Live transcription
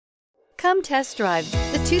Come test drive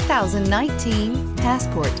the 2019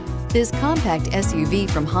 Passport. This compact SUV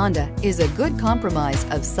from Honda is a good compromise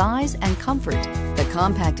of size and comfort. The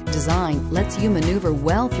compact design lets you maneuver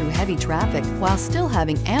well through heavy traffic while still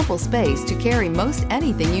having ample space to carry most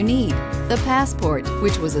anything you need. The Passport,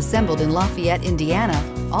 which was assembled in Lafayette, Indiana,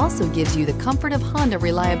 also gives you the comfort of Honda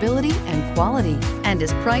reliability and quality and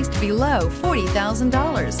is priced below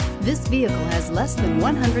 $40,000. This vehicle has less than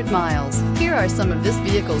 100 miles. Here are some of this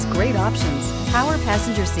vehicle's great options: power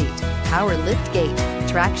passenger seat, power lift gate,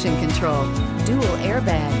 traction control, dual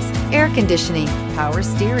airbags, air conditioning, power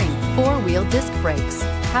steering, four-wheel disc brakes,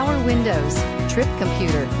 power windows, trip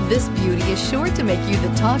computer. This beauty is sure to make you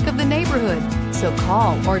the talk of the neighborhood. So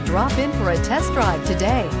call or drop in for a test drive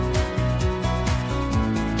today.